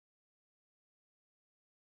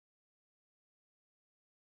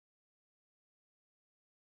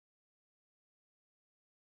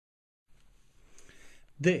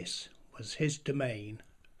This was his domain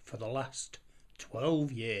for the last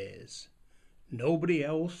 12 years. Nobody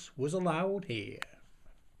else was allowed here.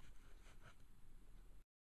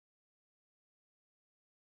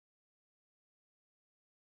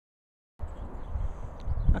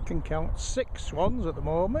 I can count 6 swans at the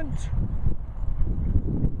moment.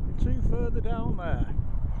 2 further down there.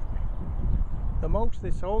 The most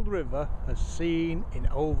this old river has seen in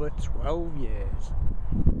over 12 years.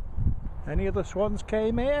 Any other swans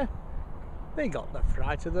came here? They got the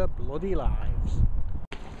fright of their bloody lives.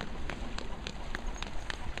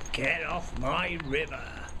 Get off my river!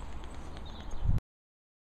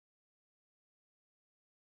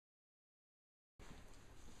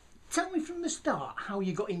 Tell me from the start how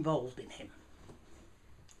you got involved in him.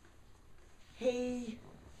 He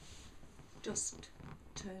just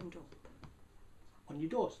turned up. On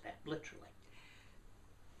your doorstep, literally?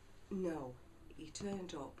 No, he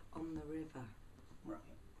turned up on the river. Right.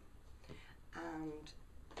 And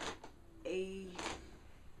he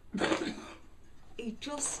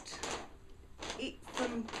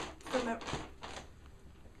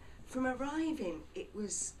from arriving, it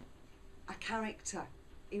was a character.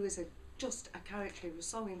 He was just a character. He was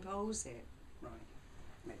so imposing. Right.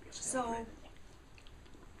 Maybe a so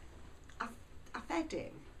I fed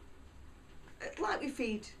him like we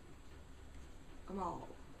feed them all,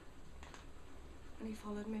 and he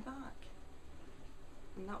followed me back,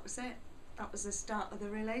 and that was it. That was the start of the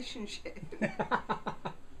relationship.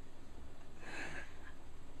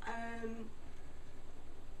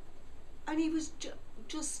 And he was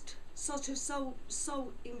just sort of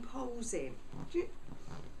so imposing.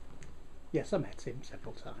 Yes, I met him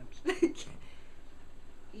several times.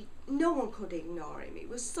 No one could ignore him. He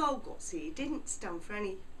was so gutsy. He didn't stand for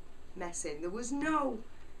any messing. There was no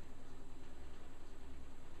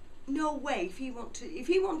way if he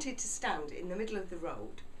wanted to stand in the middle of the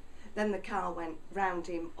road, then the car went round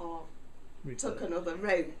him or took another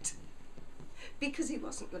route, because he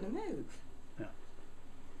wasn't going to move. Yeah.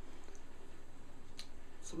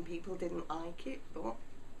 Some people didn't like it, but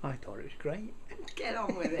I thought it was great. Get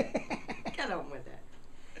on with it. Get on with it.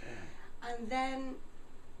 And then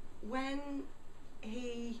when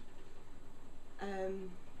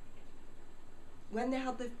they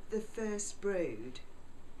had the first brood,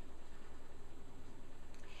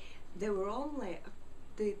 they were only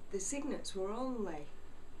the cygnets were only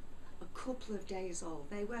a couple of days old.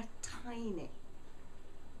 They were tiny,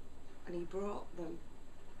 and he brought them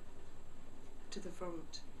to the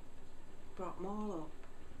front, brought them all up,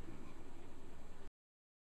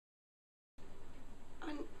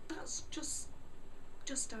 and that's just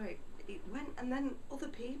how it went. And then other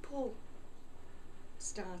people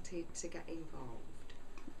started to get involved.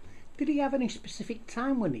 Did he have any specific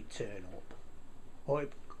time when he'd turn up? Or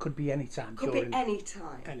it could be any time? Could be any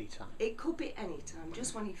time. Any time. It could be any time,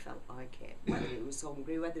 just when he felt like it, whether he was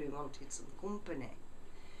hungry, whether he wanted some company.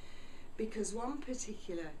 Because one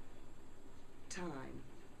particular time,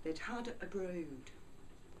 they'd had a brood,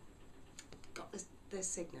 got the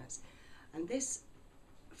cygnets, and this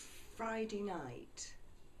Friday night,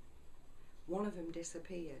 one of them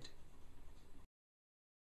disappeared.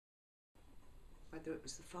 Whether it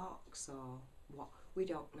was the fox or what, we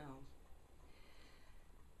don't know.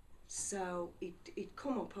 So he'd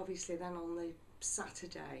come up obviously then on the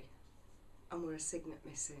Saturday, and were a cygnet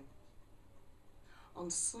missing. On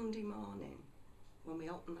Sunday morning, when we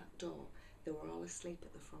opened that door, they were all asleep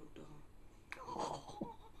at the front door.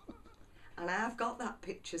 Oh. And I've got that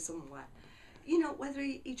picture somewhere. You know, whether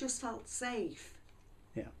he just felt safe.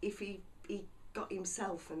 Yeah. If he got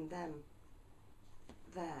himself and them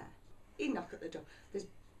there. He'd knock at the door. There's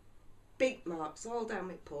big marks all down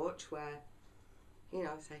my porch where, you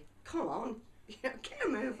know, say, come on, you know, get a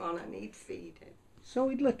move on, I need feeding. So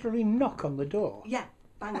he'd literally knock on the door? Yeah,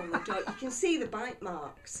 bang on the door. You can see the bite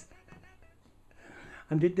marks.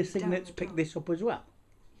 And did the cygnets pick this up as well?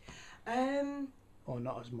 Or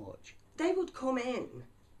not as much? They would come into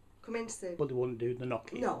the... But they wouldn't do the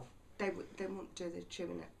knocking? No, they wouldn't do the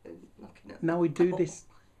chewing and knocking at Now he'd do this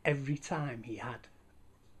every time he had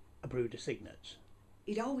a brood of cygnets?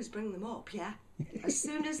 He'd always bring them up, yeah. As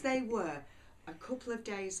soon as they were a couple of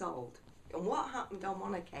days old. And what happened on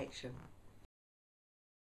one occasion,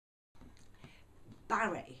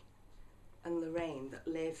 Barry and Lorraine that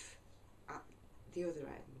live at the other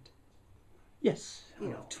end. Yes. You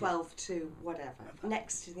know, 12 to whatever,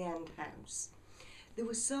 next to the end house. They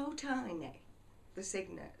were so tiny, the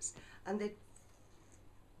cygnets, and they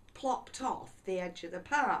plopped off the edge of the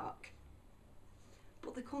park,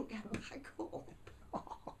 but they couldn't get back up.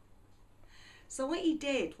 So what he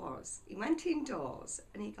did was, he went indoors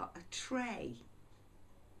and he got a tray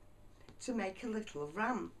to make a little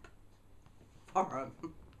ramp for him.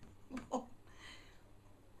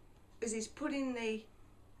 As he's putting the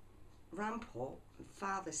ramp up and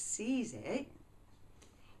Father sees it,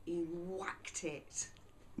 he whacked it,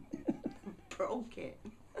 broke it.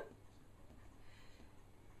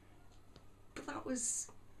 But that was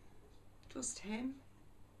just him.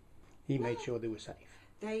 He made sure they were safe.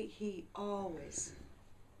 He always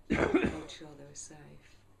made sure they were safe.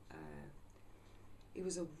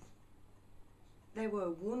 They were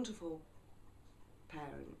wonderful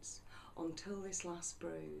parents until this last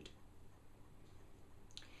brood.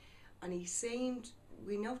 And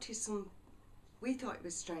we noticed we thought it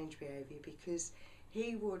was strange behaviour because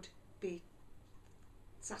he would be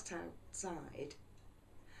sat outside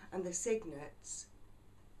and the cygnets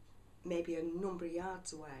maybe a number of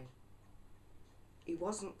yards away. He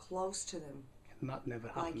wasn't close to them. And that never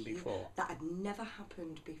happened before? That had never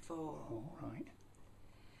happened before. Oh, right.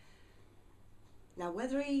 Now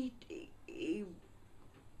whether he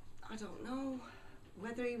I don't know,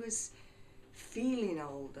 whether he was feeling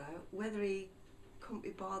older, whether he couldn't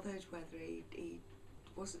be bothered, whether he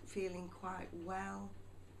wasn't feeling quite well,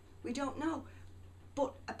 we don't know.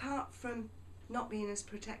 But apart from not being as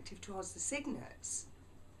protective towards the cygnets,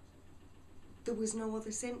 there was no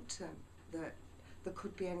other symptom that there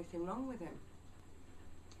could be anything wrong with him.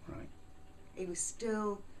 Right. He was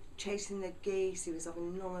still chasing the geese, he was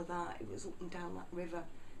having none of that. He was up and down that river,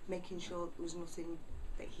 making sure there was nothing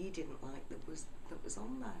that he didn't like that was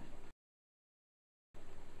on there.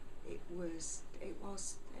 It was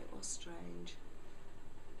strange.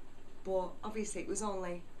 But obviously it was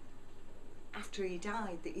only after he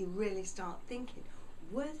died that he really started thinking,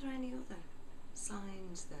 were there any other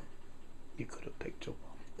signs that you could have picked up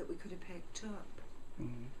on? That we could have picked up.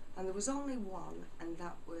 Mm-hmm. And there was only one, and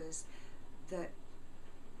that was that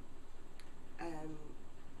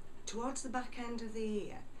towards the back end of the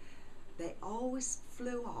year, they always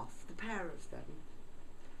flew off, the pair of them,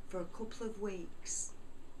 for a couple of weeks.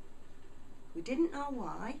 We didn't know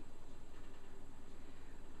why.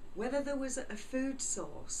 Whether there was a food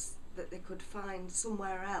source that they could find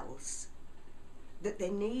somewhere else that they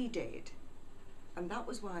needed, and that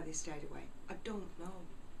was why they stayed away, I don't know.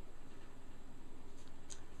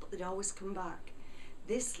 But they'd always come back.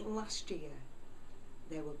 This last year,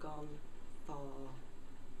 they were gone for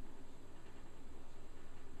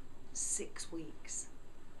 6 weeks.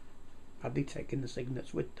 Had they taken the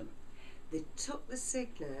cygnets with them? They took the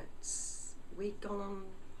cygnets. We'd gone on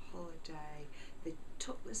holiday. They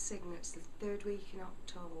took the cygnets the 3rd week in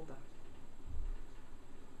October.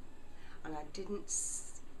 And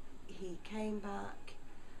he came back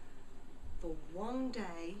for one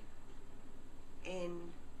day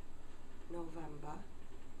in November.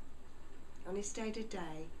 Only stayed a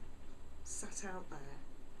day, sat out there,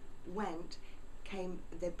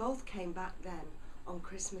 they both came back then on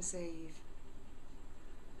Christmas Eve.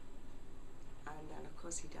 And then of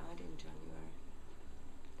course he died in January.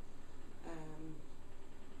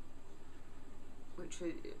 Which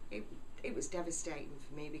was, it was devastating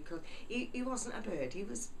for me because he wasn't a bird, he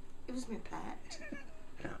was my pet.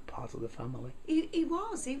 Part of the family. He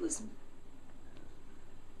was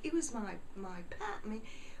my pet. I mean,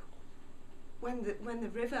 when the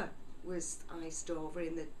river was iced over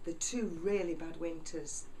in the 2 really bad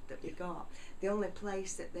winters that we got, the only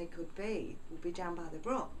place that they could be would be down by the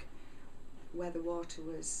brook where the water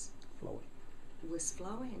was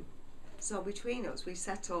flowing. So between us we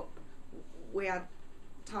set up, we had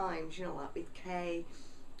times, like with Kay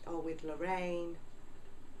or with Lorraine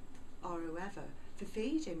or whoever, for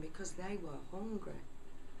feeding because they were hungry.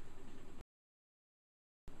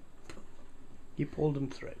 You pulled them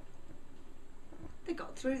through? They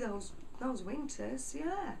got through those winters,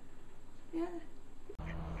 yeah.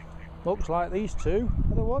 Looks like these two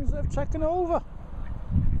are the ones that have taken over.